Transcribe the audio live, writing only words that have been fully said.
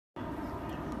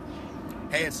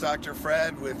Hey, it's Dr.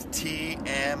 Fred with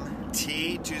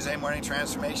TMT, Tuesday Morning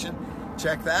Transformation.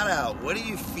 Check that out. What are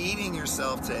you feeding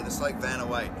yourself today? This is like Vanna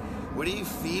White. What are you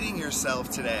feeding yourself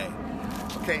today?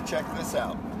 Okay, check this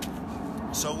out.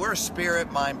 So we're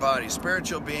spirit, mind, body.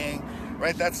 Spiritual being,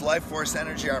 right? That's life force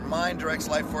energy. Our mind directs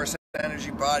life force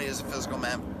energy. Body is a physical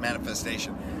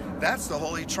manifestation. That's the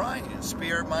holy triune,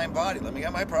 spirit, mind, body. Let me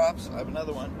get my props. I have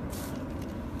another one.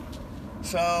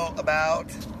 So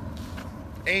about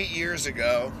 8 years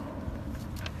ago,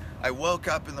 I woke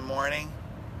up in the morning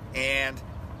and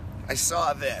I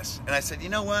saw this. And I said, you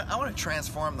know what? I want to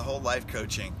transform the whole life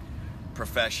coaching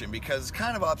profession because it's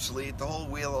kind of obsolete, the whole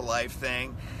wheel of life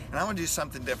thing. And I want to do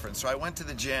something different. So I went to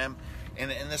the gym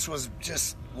and this was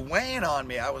just weighing on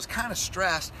me. I was kind of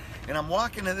stressed and I'm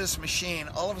walking to this machine.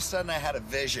 All of a sudden I had a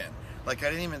vision. Like I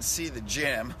didn't even see the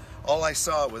gym. All I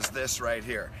saw was this right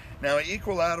here. Now an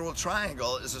equilateral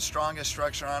triangle is the strongest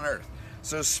structure on earth.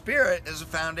 So spirit is a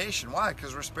foundation. Why?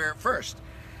 Because we're spirit first.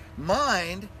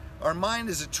 Mind, our mind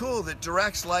is a tool that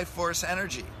directs life force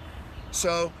energy.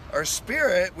 So our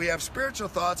spirit, we have spiritual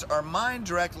thoughts, our mind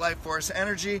direct life force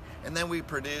energy, and then we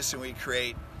produce and we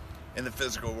create in the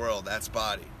physical world. That's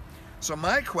body. So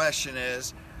my question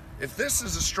is, if this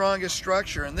is the strongest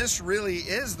structure, and this really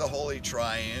is the holy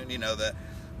triune, you know, the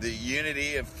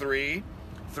unity of three.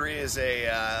 Three is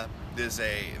a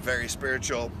very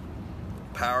spiritual,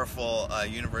 powerful,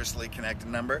 universally connected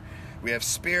number. We have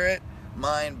spirit,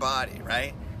 mind, body,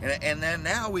 right? And then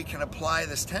now we can apply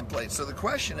this template. So the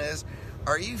question is,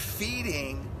 are you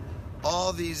feeding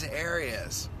all these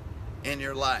areas in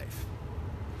your life?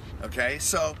 Okay,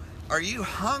 so are you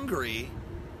hungry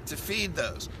to feed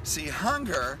those? See,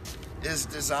 hunger is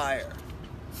desire.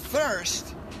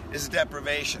 Thirst is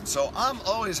deprivation. So I'm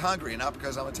always hungry, not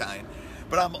because I'm Italian,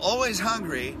 but I'm always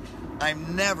hungry.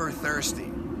 I'm never thirsty.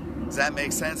 Does that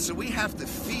make sense? So we have to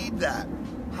feed that.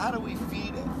 How do we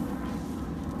feed it?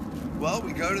 Well,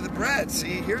 we go to the bread.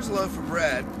 See, here's a loaf of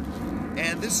bread,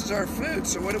 and this is our food.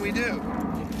 So what do?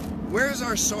 Where's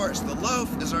our source? The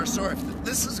loaf is our source.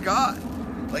 This is God.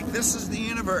 Like this is the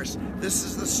universe. This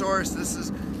is the source.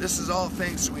 This is all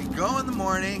things. So we go in the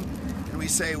morning and we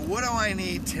say, what do I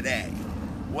need today?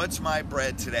 What's my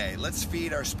bread today? Let's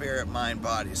feed our spirit, mind,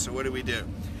 body. So what do?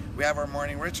 We have our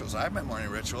morning rituals. I have my morning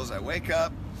rituals. I wake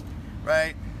up,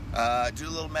 right? Do a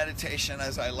little meditation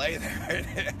as I lay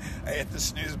there. I hit the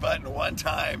snooze button one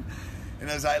time, and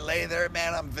as I lay there,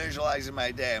 man, I'm visualizing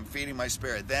my day. I'm feeding my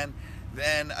spirit. Then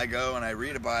I go and I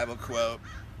read a Bible quote,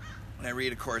 and I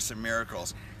read A Course in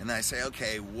Miracles, and then I say,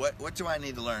 okay, what do I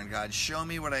need to learn? God, show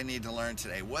me what I need to learn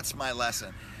today. What's my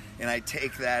lesson? And I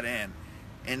take that in,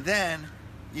 and then,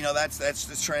 you know, that's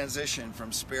the transition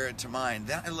from spirit to mind.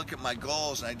 Then I look at my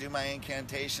goals, and I do my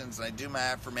incantations, and I do my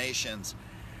affirmations.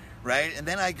 Right, and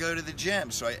then I go to the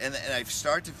gym. So I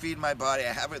start to feed my body.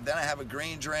 Then I have a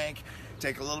green drink,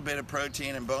 take a little bit of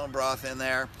protein and bone broth in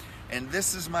there, and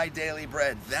this is my daily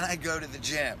bread. Then I go to the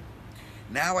gym.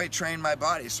 Now I train my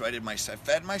body. So I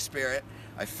fed my spirit,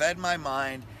 I fed my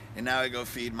mind, and now I go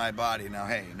feed my body. Now,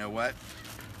 hey, you know what?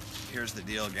 Here's the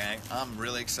deal, gang. I'm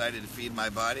really excited to feed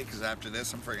my body because after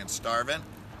this, I'm friggin' starving.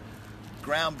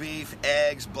 Ground beef,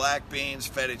 eggs, black beans,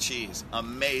 feta cheese.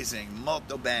 Amazing.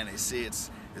 Molto bene. See,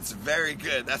 it's very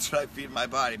good. That's what I feed my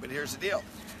body. But here's the deal.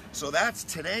 So that's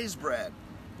today's bread.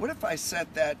 What if I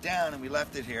set that down and we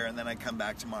left it here and then I come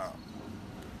back tomorrow?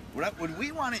 Would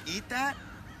we want to eat that?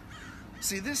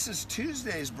 See, this is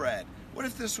Tuesday's bread. What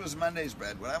if this was Monday's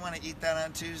bread? Would I want to eat that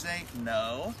on Tuesday?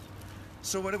 No.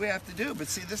 So what do we have to do? But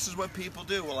see, this is what people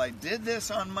do. Well, I did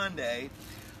this on Monday,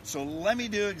 so let me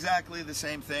do exactly the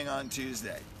same thing on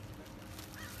Tuesday.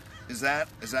 Is that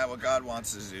what God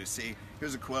wants us to do? See,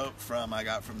 here's a quote I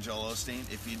got from Joel Osteen.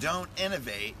 If you don't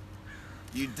innovate,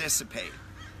 you dissipate.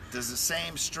 Does the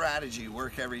same strategy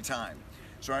work every time?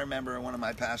 So I remember in one of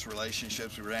my past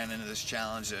relationships, we ran into this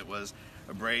challenge that was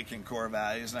a break in core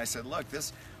values. And I said, look,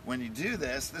 when you do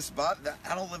this,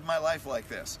 I don't live my life like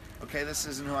this. Okay, this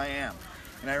isn't who I am.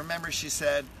 And I remember she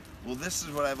said, well, this is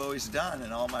what I've always done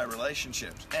in all my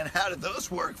relationships. And how did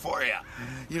those work for you?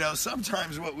 You know,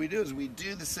 sometimes what we do is we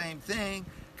do the same thing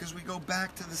because we go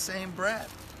back to the same bread.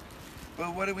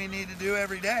 But what do we need to do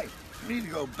every day? We need to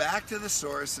go back to the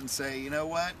source and say, you know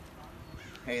what?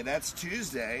 Hey, that's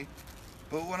Tuesday,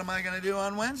 but what am I going to do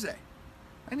on Wednesday?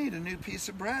 I need a new piece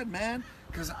of bread, man,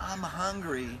 because I'm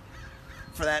hungry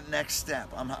for that next step.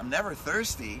 I'm never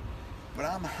thirsty, but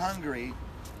I'm hungry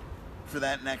for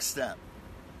that next step.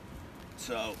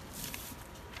 So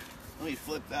let me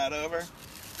flip that over.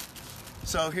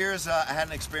 So here's, I had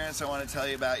an experience I want to tell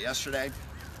you about yesterday.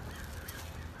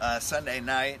 Sunday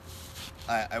night,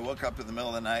 I woke up in the middle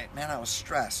of the night. Man, I was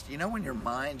stressed. You know when your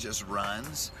mind just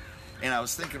runs? And I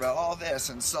was thinking about all this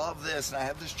and solve this, and I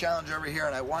have this challenge over here,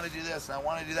 and I want to do this, and I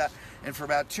want to do that. And for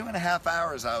about 2.5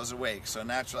 hours, I was awake. So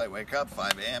naturally, I wake up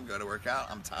 5 a.m., go to work out.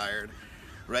 I'm tired,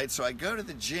 right? So I go to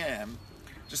the gym,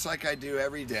 just like I do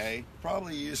every day,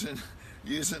 probably using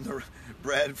the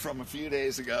bread from a few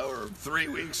days ago, or 3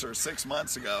 weeks, or 6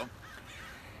 months ago.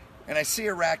 And I see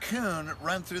a raccoon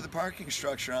run through the parking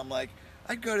structure. I'm like,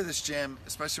 I'd go to this gym,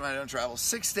 especially when I don't travel,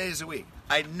 6 days a week.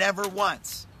 I never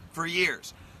once, for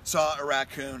years, saw a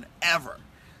raccoon ever.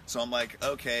 So I'm like,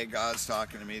 okay, God's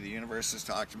talking to me, the universe is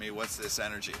talking to me, what's this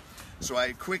energy? So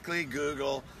I quickly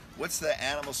Google, what's the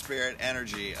animal spirit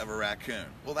energy of a raccoon?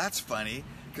 Well, that's funny,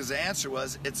 because the answer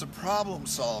was, it's a problem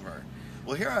solver.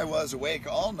 Well, here I was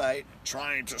awake all night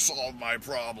trying to solve my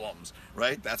problems,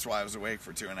 right? That's why I was awake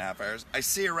for 2.5 hours. I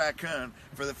see a raccoon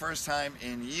for the first time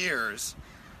in years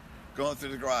going through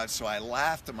the garage. So I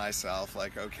laughed to myself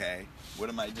like, okay, what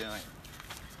am I doing?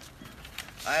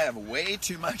 I have way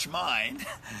too much mind,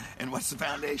 and what's the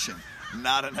foundation?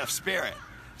 Not enough spirit.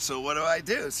 So what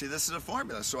do? See, this is a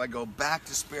formula. So I go back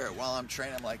to spirit while I'm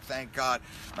training. I'm like, thank God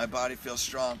my body feels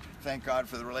strong. Thank God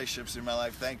for the relationships in my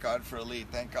life. Thank God for Elite.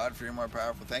 Thank God for You're More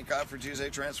Powerful. Thank God for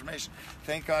Tuesday Transformation.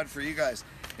 Thank God for you guys.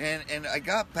 And I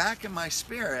got back in my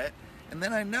spirit, and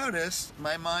then I noticed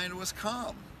my mind was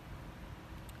calm.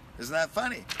 Isn't that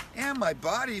funny? And my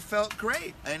body felt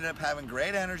great. I ended up having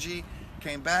great energy,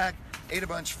 came back, ate a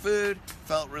bunch of food,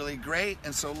 felt really great.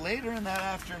 And so later in that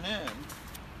afternoon,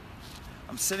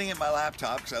 I'm sitting at my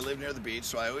laptop because I live near the beach,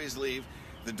 so I always leave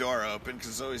the door open because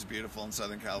it's always beautiful in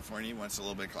Southern California when it's a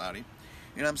little bit cloudy.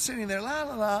 And I'm sitting there, la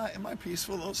la la, in my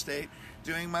peaceful little state,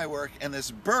 doing my work, and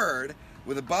this bird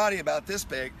with a body about this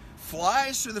big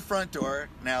flies through the front door.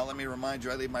 Now, let me remind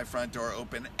you, I leave my front door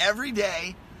open every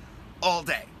day, all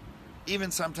day,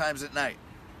 even sometimes at night.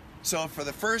 So for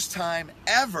the first time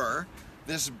ever,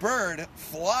 this bird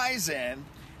flies in,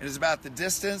 and is about the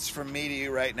distance from me to you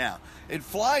right now. It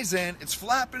flies in, it's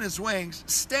flapping its wings,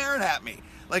 staring at me.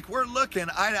 Like we're looking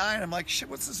eye to eye, and I'm like, shit,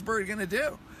 what's this bird gonna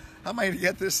do? How am I gonna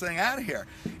get this thing out of here?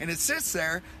 And it sits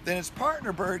there, then its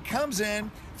partner bird comes in,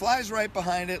 flies right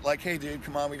behind it, like, hey dude,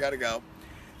 come on, we gotta go.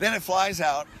 Then it flies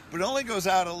out, but only goes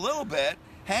out a little bit,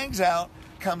 hangs out,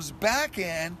 comes back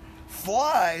in,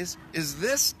 flies, is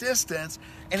this distance,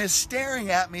 and is staring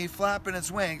at me, flapping its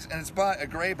wings, and it's a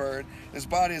gray bird. His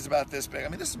body is about this big. I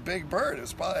mean, this is a big bird.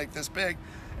 It's probably like this big,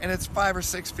 and it's 5 or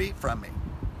 6 feet from me.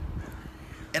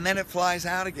 And then it flies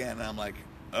out again, and I'm like,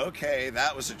 okay,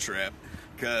 that was a trip,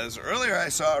 because earlier I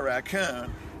saw a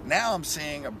raccoon. Now I'm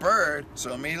seeing a bird,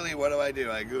 so immediately what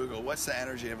do? I Google, what's the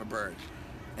energy of a bird?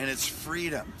 And it's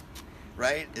freedom,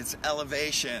 right? It's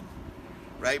elevation,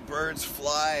 right? Birds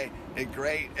fly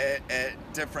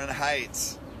at different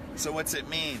heights. So what's it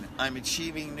mean? I'm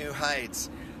achieving new heights.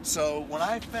 So when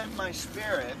I fed my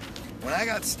spirit, when I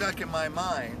got stuck in my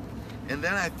mind, and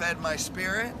then I fed my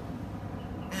spirit,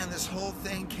 man, this whole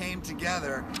thing came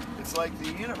together. It's like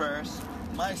the universe,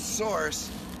 my source,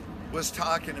 was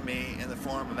talking to me in the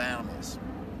form of animals.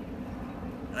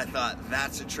 And I thought,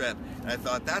 that's a trip. And I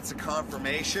thought, that's a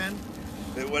confirmation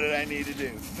that what did I need to do?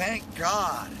 Thank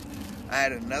God I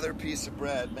had another piece of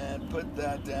bread. Man, put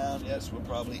that down. Yes, we'll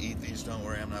probably eat these. Don't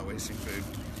worry, I'm not wasting food.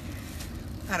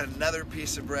 I had another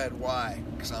piece of bread. Why?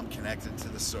 Because I'm connected to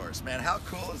the source. Man, how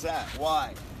cool is that?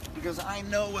 Why? Because I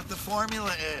know what the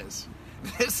formula is.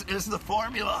 This is the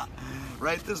formula,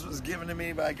 right? This was given to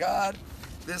me by God.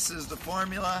 This is the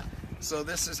formula. So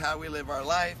this is how we live our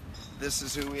life. This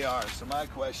is who we are. So my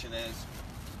question is,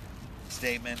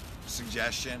 statement,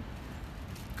 suggestion,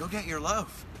 go get your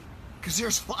loaf. Because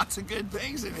there's lots of good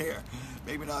things in here.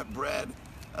 Maybe not bread,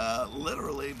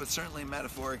 literally, but certainly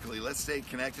metaphorically. Let's stay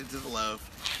connected to the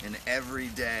loaf, and every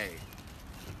day,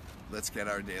 let's get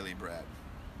our daily bread.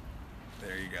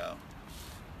 There you go.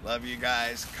 Love you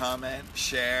guys. Comment,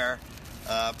 share.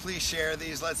 Please share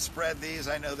these. Let's spread these.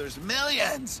 I know there's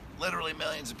millions, literally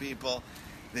millions of people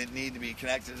that need to be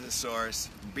connected to the source.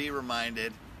 Be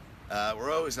reminded.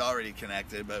 We're always already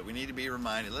connected, but we need to be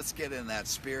reminded. Let's get in that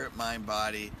spirit, mind,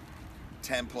 body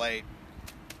template,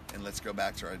 and let's go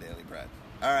back to our daily bread.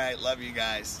 All right, love you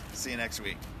guys. See you next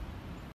week.